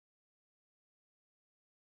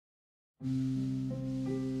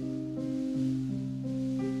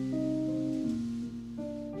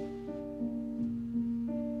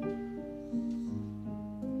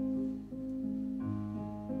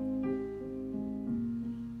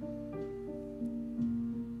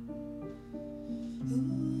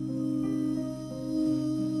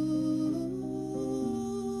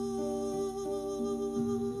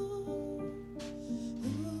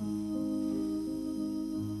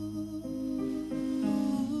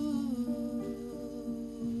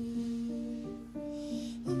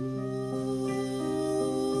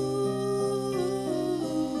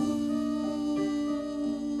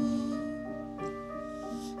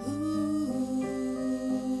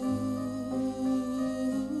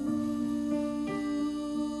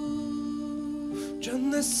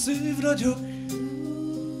Csendes szív ragyog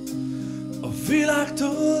a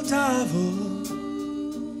világtól távol,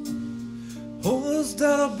 hozd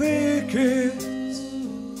el a békét,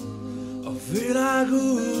 a világ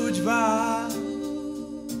úgy vár.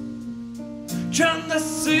 Csendes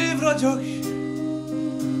szív ragyog,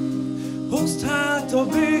 hozd hát a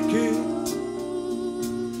békét,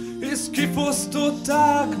 hisz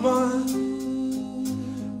kifosztották már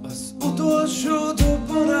az utolsó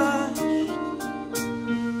dobbanást.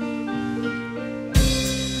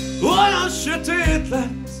 Olyan sötét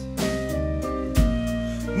lett,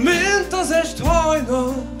 mint az est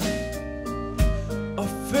hajnal. A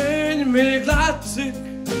fény még látszik,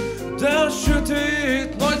 de a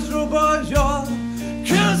sötét nagy robajjal.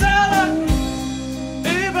 Közelek,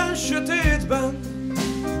 éven sötétben,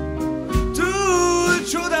 túl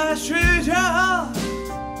csodás éjjel.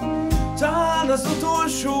 Tán az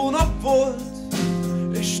utolsó nap volt,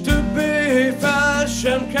 és többé fel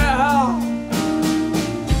sem kell.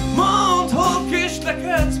 Mondd, hol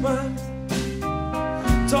késlekedsz már,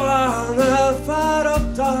 talán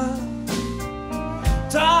elfáradtál.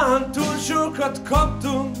 Tán túl sokat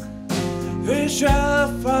kaptunk, és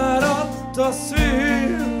elfáradt a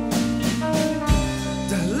szív.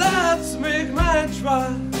 De lehetsz még mencsvár,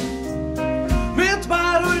 mint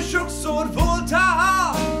már oly sokszor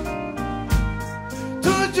voltál.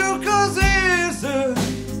 Tudjuk, az érző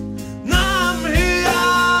nem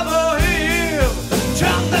hiába hív.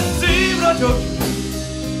 Csendes szív ragyog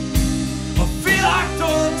a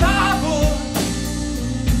világtól távol,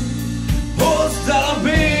 hozd el a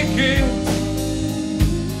békét,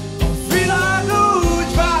 a világ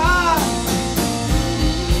úgy vár.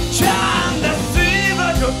 Csendes szív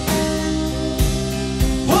ragyog,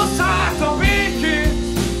 hozd hát a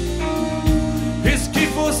békét, hisz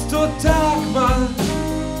kifosztották már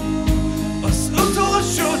az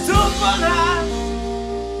utolsó dobbanást.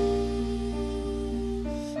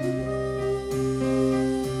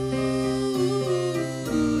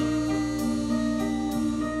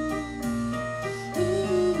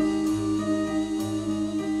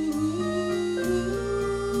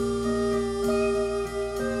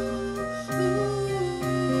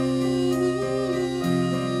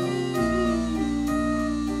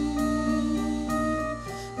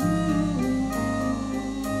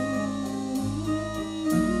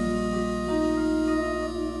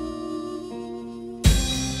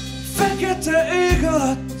 Fekete ég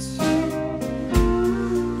alatt,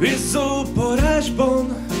 izzó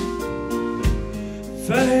parázsban,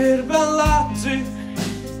 fehérben látszik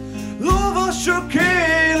lovasok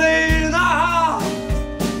élén áll.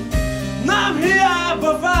 Nem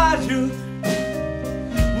hiába várjuk,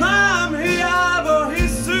 nem hiába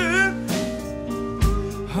hisszük,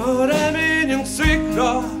 ha reményünk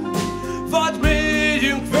szikra, vagy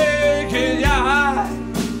mélyünk végén jár.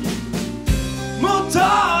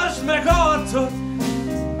 Mutasd meg arcod,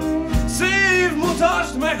 szív,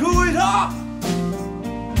 mutasd meg újra.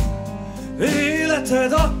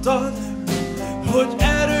 Életed adtad, hogy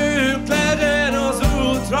erőnk legyen az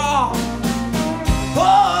útra.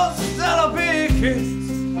 Hozd el a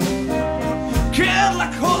békét,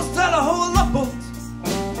 kérlek, hozd el a holnapot.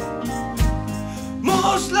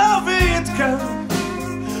 Mosd le a vétken,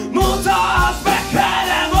 mutasd meg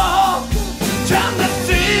helyem a csendes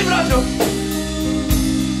szív ragyog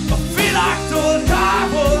a világtól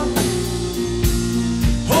távol.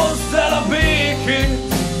 Hozd el a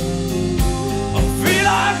békét, a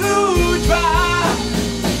világ úgy vár.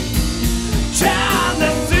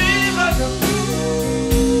 Csendes szív ragyog,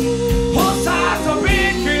 hozd hát a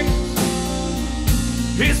békét,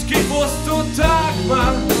 hisz kifosztották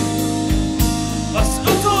már az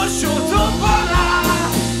utolsó dobbanást.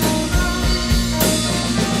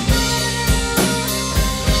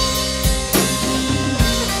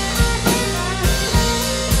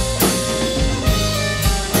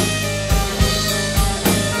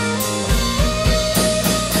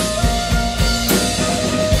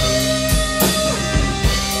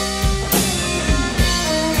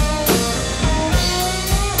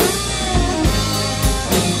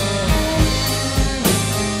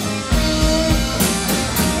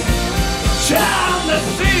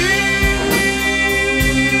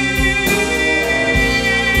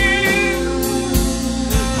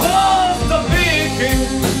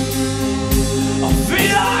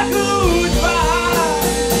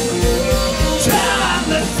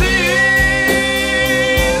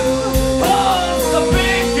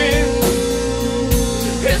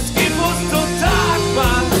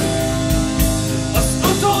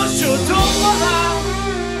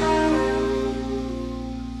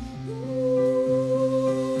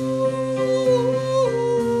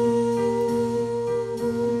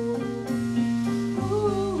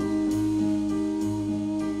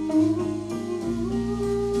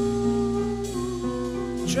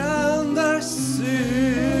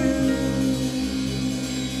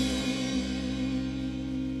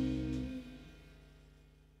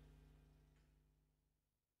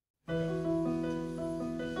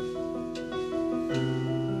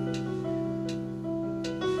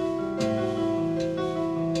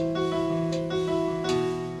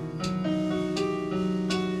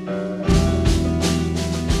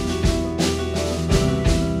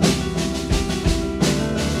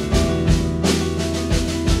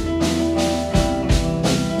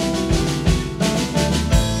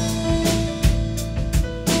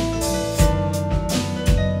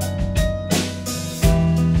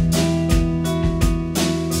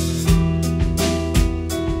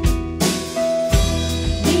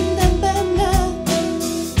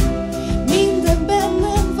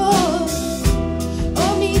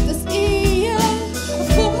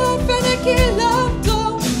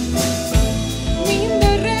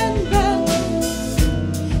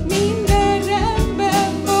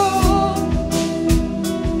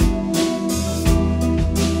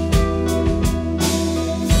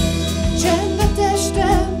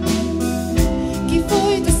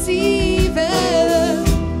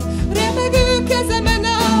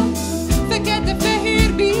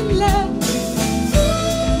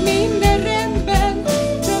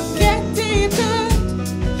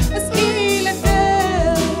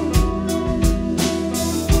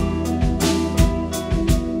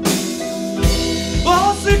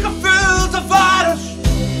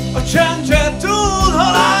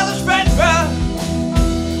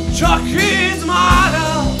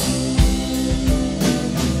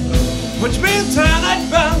 hogy minden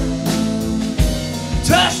egyben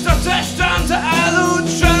test a testen, te el úgy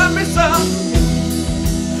sem hiszem,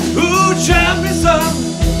 úgy sem hiszem.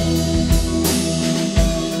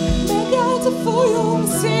 Megállt a folyón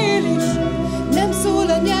szél is, nem szól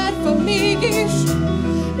a nyárfa mégis,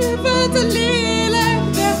 üvölt a lélek,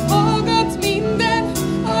 de hallgat minden,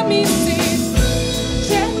 ami szép.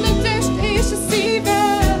 Csend a test és a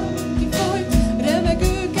szívem, kifolyt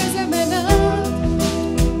remegő kezemen át.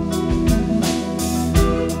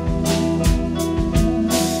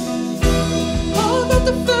 Hallgat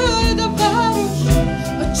a föld, a város,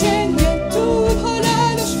 a csendje túl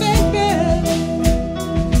halálos fegyver.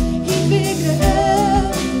 Hidd végre el,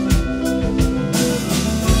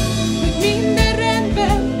 hogy minden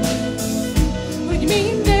rendben,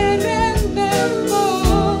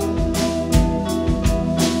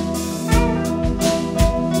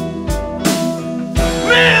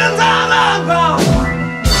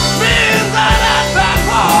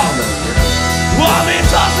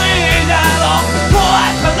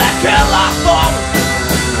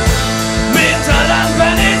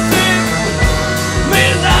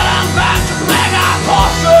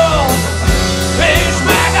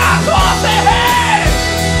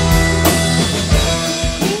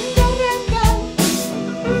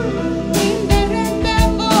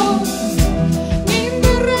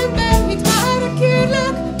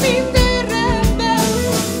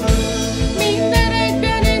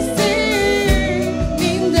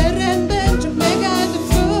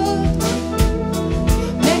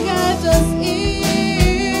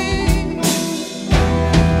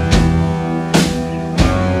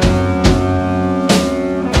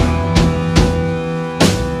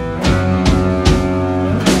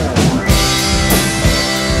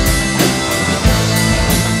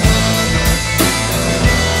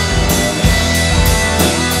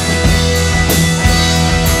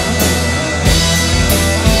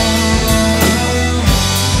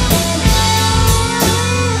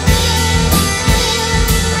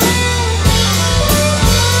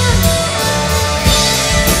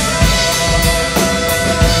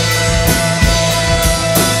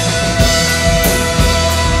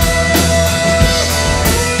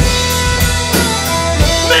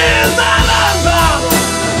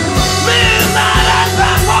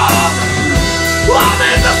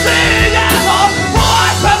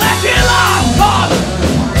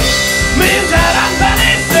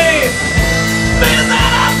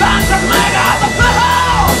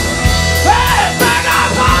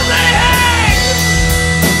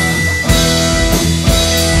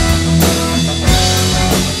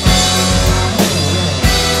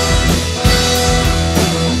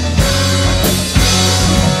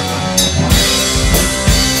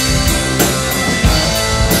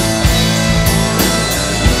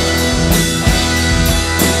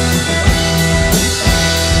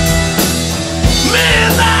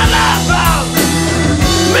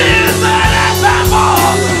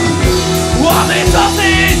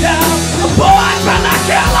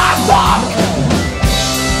 én láttam.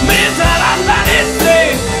 Mindenemben hiszi,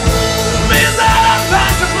 mindenemben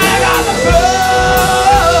csak megállt a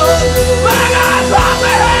föld, megállt a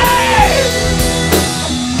mély.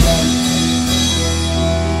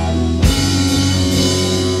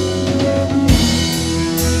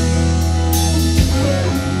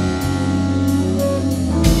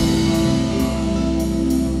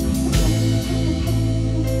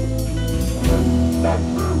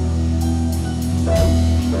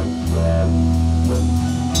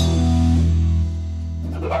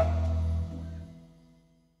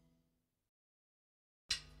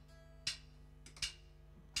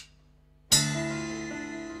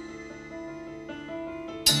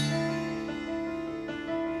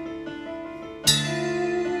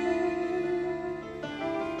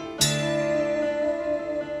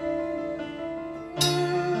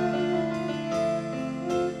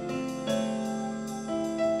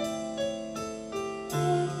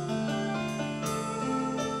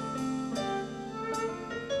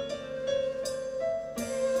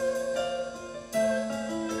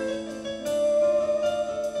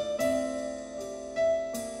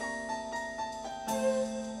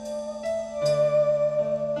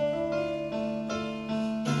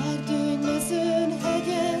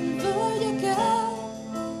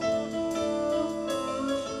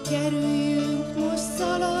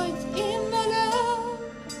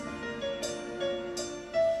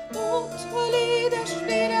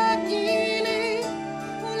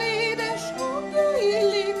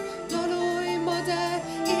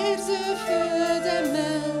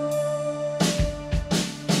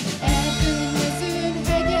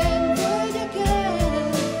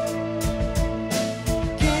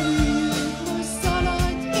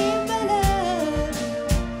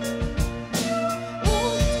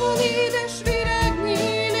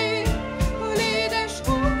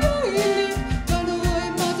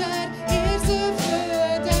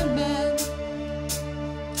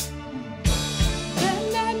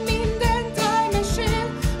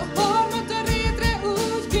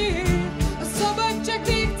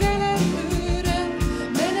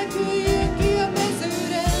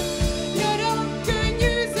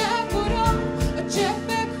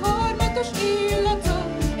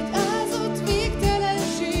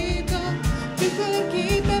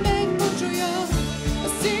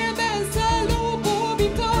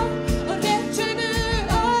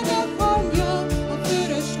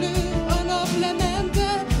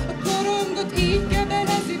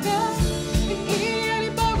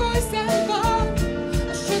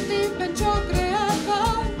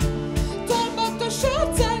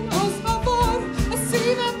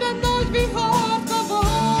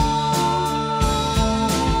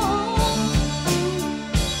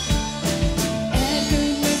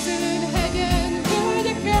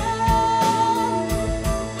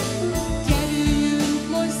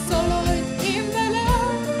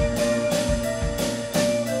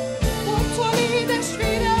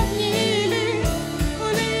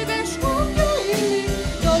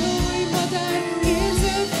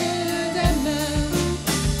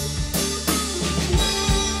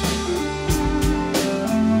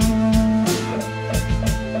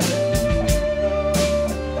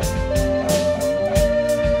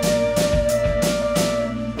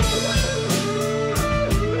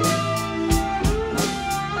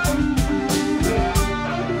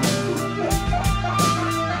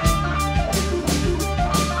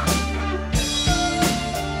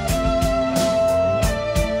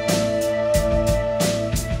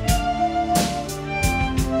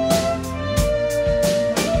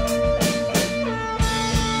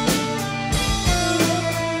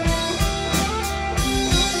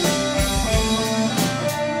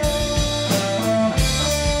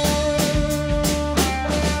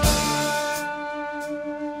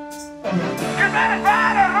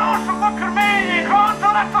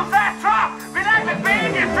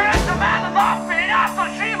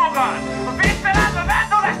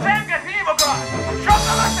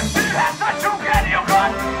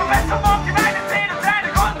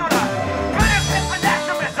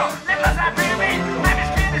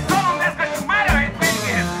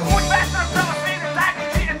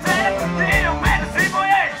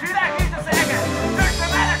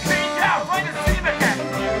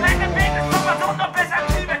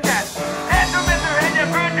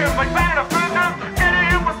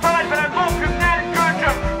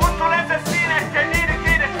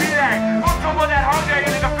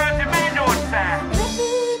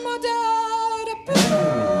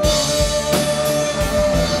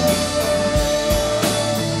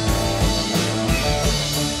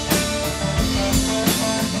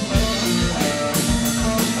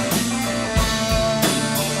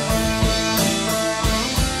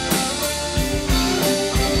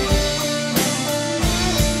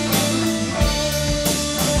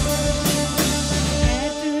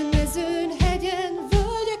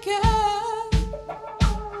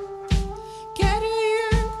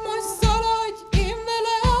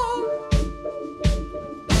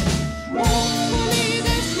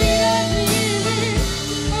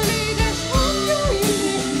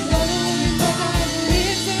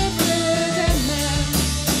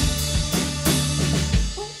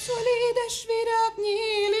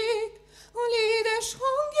 édes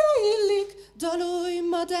hangja illik, dalolj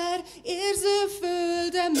madár, érző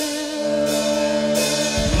földemen.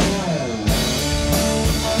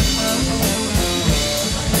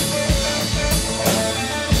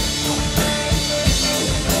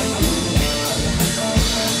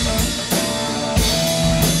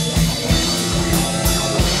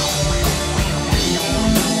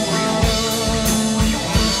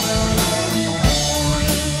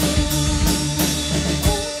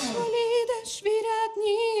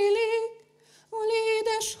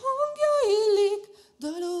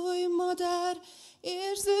 Dalolj madár,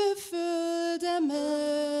 érző földemen.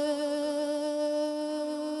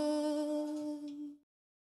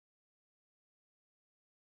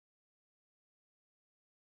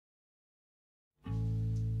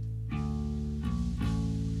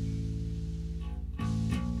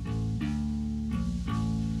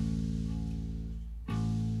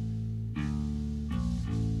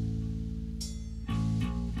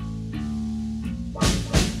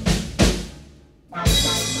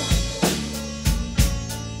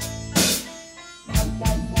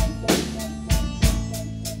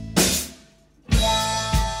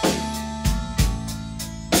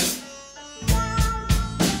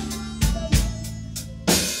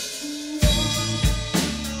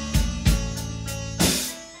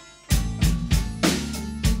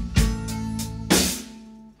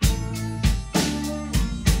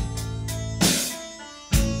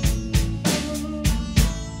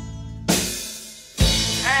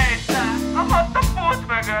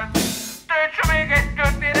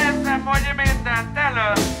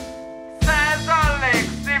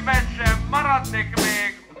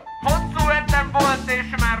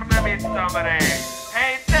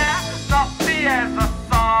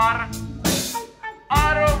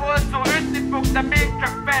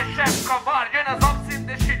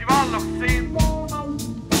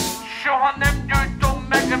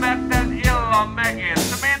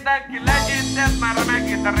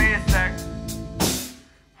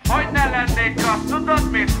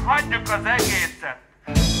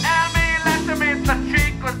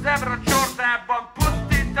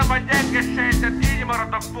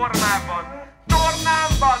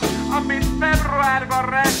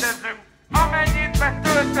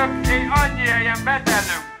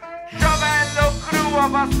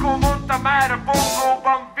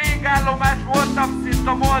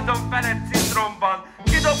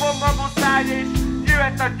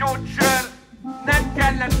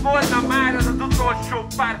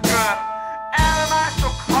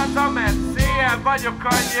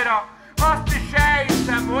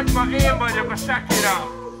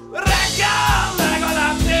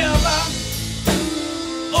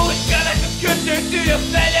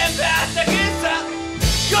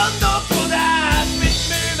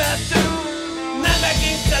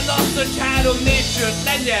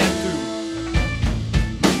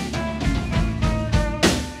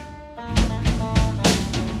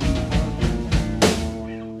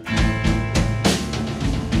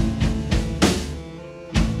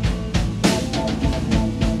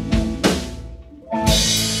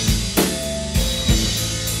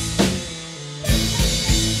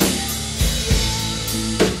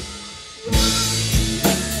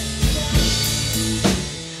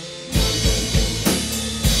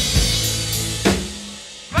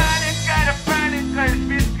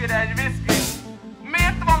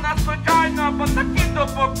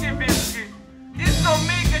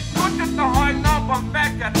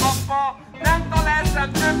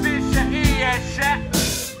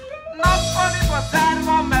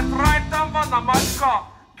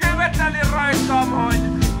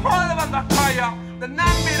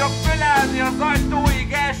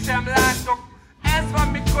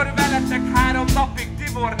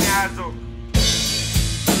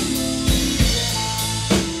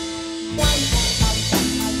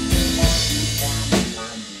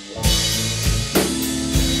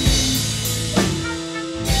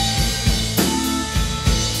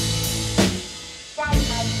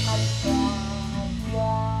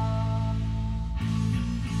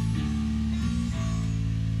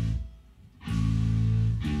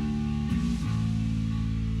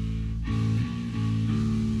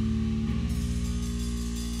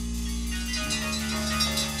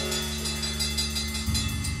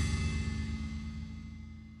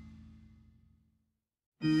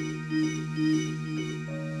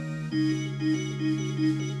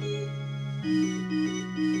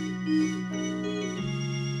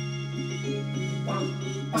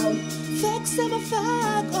 Fekszem a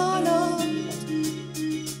fák alatt,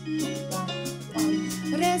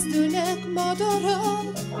 rezdülnek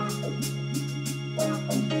madarak,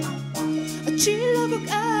 a csillagok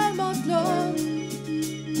álmatlan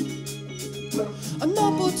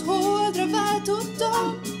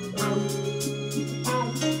váltottam.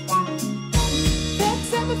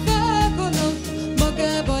 Fekszem a fák alatt,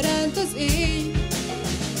 magába ránt az éj.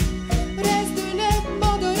 Rezdülnek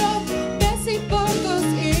madarak, beszippant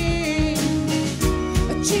az éj.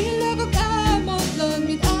 A csillagok álmatlan,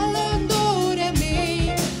 mint állandó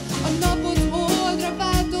remény. A napot holdra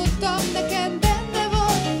váltottam, nekem benne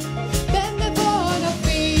van a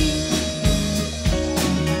fény.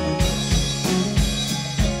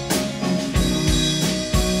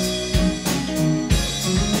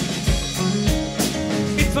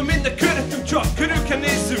 Itt van minden körülöttünk, csak körül kell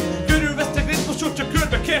nézzünk. Körülvesztek ritmusok, csak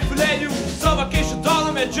körbe kell füleljünk. Szavak és a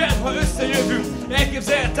dallam egy jam, ha összejövünk.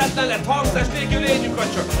 Elképzelhetetlen lett hangzás nélkül lényünk, ha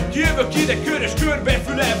csak kijövök ide körös körbe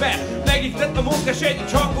fülelve. Megiklet a mozgás egyik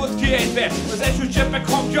hangot kiejtve. Az esőcseppek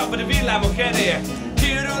hangja, vagy a villámok ereje.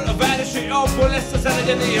 Kiürül a város, hogy abból lesz a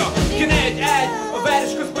zene néha. Ki ne egy a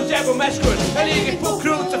város központjában meskül. Elég egy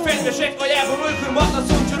pokról utca fegyvesek aljában. Ölkül matlan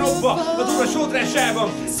szomcsorokba, a dura sodrásában.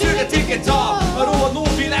 Születik egy dal, a rohanó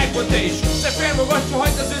világban te is. Te felmagasra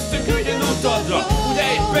hagyd az ösztönkügyön utadra. Ugye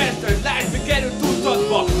egy percre, hogy lásd, mi kerül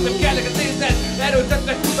tudtatva. Nem kell neked nézned,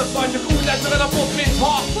 erőltetnek kutatva. Csak úgy látsz meg a napot,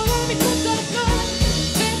 mintha valami kutatnak.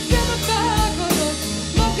 Fekszem a fák alatt,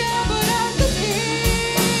 magába ránt az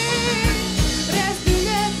éj.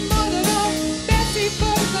 Rezdülnek madarak,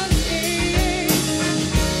 beszippant az éj.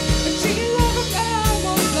 A csillagok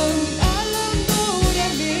álmatlan, mint állandó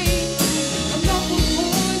remény. A napot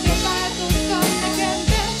holdra váltottam, nekem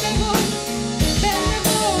benne van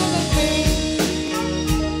a fény.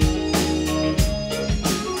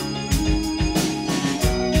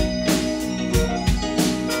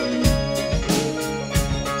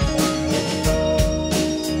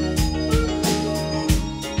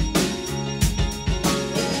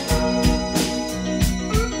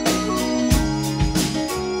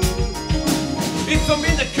 Itt van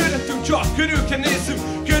minden körülöttünk, csak körül kell nézzünk.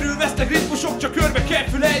 Körülvesznek ritmusok, csak körbe kell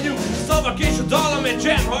füleljünk. Szavak és a dallam egy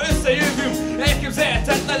jam, ha összejövünk.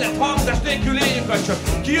 Elképzelhetetlen lett hangzás nélkül lényünk, ha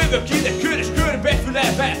csak kijövök ide körös körbe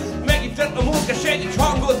fülelve. Megint lett a mozgás egyik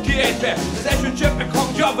hangot kiejtve. Az esőcseppek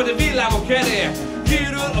hangja, vagy a villámok ereje.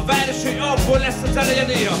 Kiürül a város, hogy abból lesz az eleje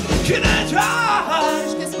néha. Ki ne egy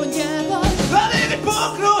Város központjában, elég egy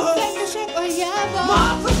pokról, fegyvesek aljában.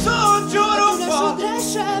 matlan A szomcsorokba.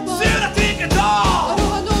 sodrásában.